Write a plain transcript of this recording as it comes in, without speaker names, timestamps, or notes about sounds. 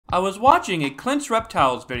I was watching a Clint's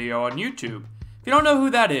Reptiles video on YouTube. If you don't know who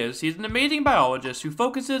that is, he's an amazing biologist who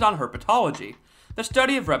focuses on herpetology, the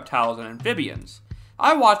study of reptiles and amphibians.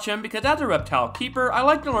 I watch him because as a reptile keeper, I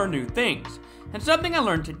like to learn new things. And something I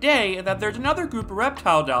learned today is that there's another group of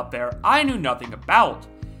reptiles out there I knew nothing about.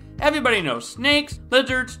 Everybody knows snakes,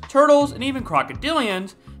 lizards, turtles, and even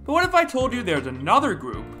crocodilians, but what if I told you there's another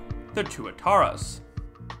group, the Tuataras?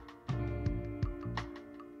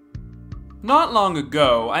 Not long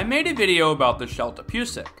ago, I made a video about the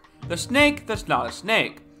Sheltopusik, the snake that's not a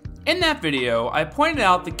snake. In that video, I pointed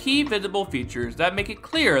out the key visible features that make it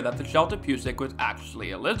clear that the Sheltopusik was actually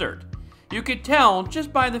a lizard. You could tell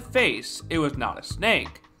just by the face it was not a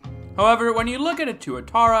snake. However, when you look at a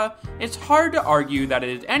Tuatara, it's hard to argue that it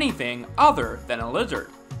is anything other than a lizard.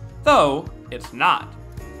 Though, it's not.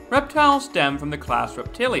 Reptiles stem from the class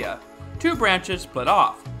Reptilia. Two branches split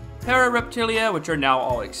off. Parareptilia, which are now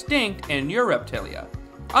all extinct, and Eureptilia.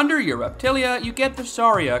 Under Eureptilia, you get the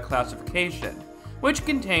Sauria classification, which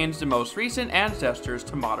contains the most recent ancestors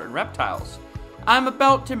to modern reptiles. I'm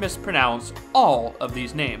about to mispronounce all of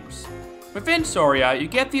these names. Within Sauria, you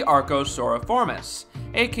get the Archosauriformes,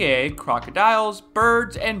 aka crocodiles,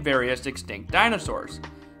 birds, and various extinct dinosaurs.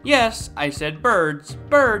 Yes, I said birds.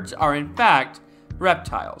 Birds are in fact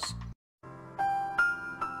reptiles.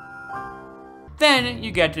 Then you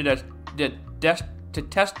get to the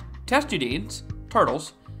testudines,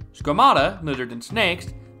 turtles, squamata, lizards and snakes,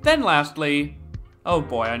 then lastly, oh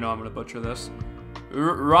boy, I know I'm gonna butcher this,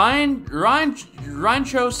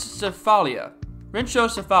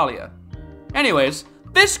 Rhynchocephalia. Anyways,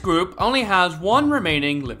 this group only has one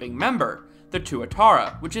remaining living member, the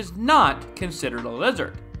Tuatara, which is not considered a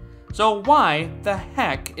lizard. So why the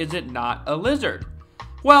heck is it not a lizard?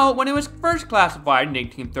 Well, when it was first classified in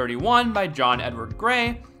 1831 by John Edward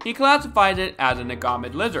Gray, he classified it as a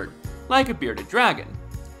nagamid lizard, like a bearded dragon.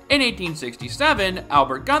 In 1867,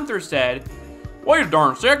 Albert Gunther said, "Wait a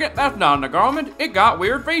darn second, that's not a nagamid, it got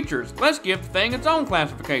weird features, let's give the thing its own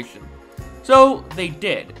classification." So they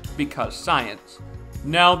did, because science.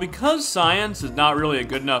 Now, because science is not really a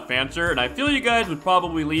good enough answer, and I feel you guys would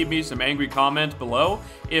probably leave me some angry comments below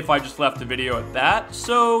if I just left the video at that,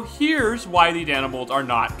 so here's why these animals are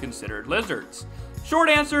not considered lizards. Short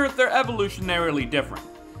answer, they're evolutionarily different.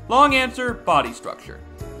 Long answer, body structure.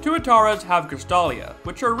 Tuataras have cristalia,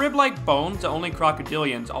 which are rib-like bones that only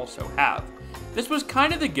crocodilians also have. This was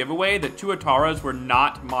kind of the giveaway that Tuataras were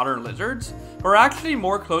not modern lizards, but are actually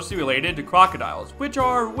more closely related to crocodiles, which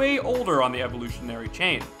are way older on the evolutionary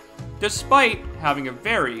chain, despite having a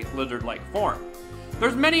very lizard-like form.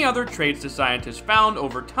 There's many other traits the scientists found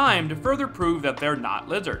over time to further prove that they're not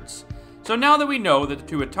lizards. So now that we know that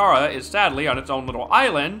the Tuatara is sadly on its own little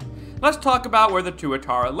island, let's talk about where the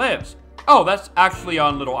Tuatara lives. Oh, that's actually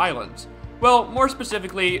on little islands. Well, more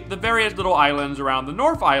specifically, the various little islands around the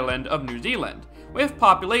North Island of New Zealand, with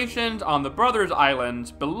populations on the Brothers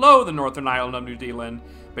Islands below the northern island of New Zealand,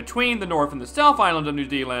 between the North and the South Islands of New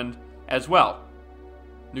Zealand, as well.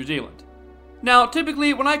 New Zealand. Now,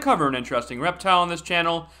 typically, when I cover an interesting reptile on this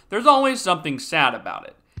channel, there's always something sad about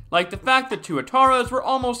it, like the fact that Tuataras were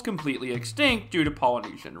almost completely extinct due to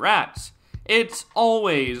Polynesian rats. It's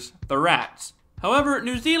always the rats. However,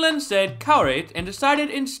 New Zealand said "Kaurate" and decided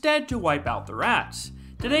instead to wipe out the rats.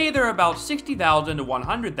 Today, there are about 60,000 to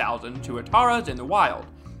 100,000 Tuataras in the wild.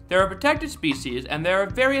 They're a protected species, and there are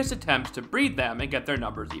various attempts to breed them and get their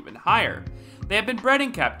numbers even higher. They have been bred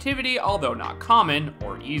in captivity, although not common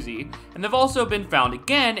or easy, and they've also been found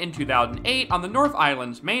again in 2008 on the North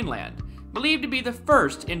Island's mainland, believed to be the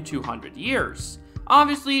first in 200 years.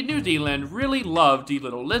 Obviously, New Zealand really loved the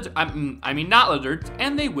little lizards, not lizards,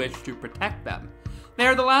 and they wish to protect them. They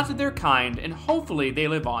are the last of their kind, and hopefully they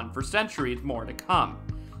live on for centuries more to come.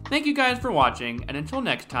 Thank you guys for watching, and until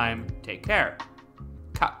next time, take care.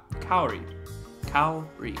 Kauri.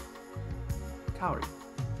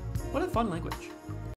 What a fun language.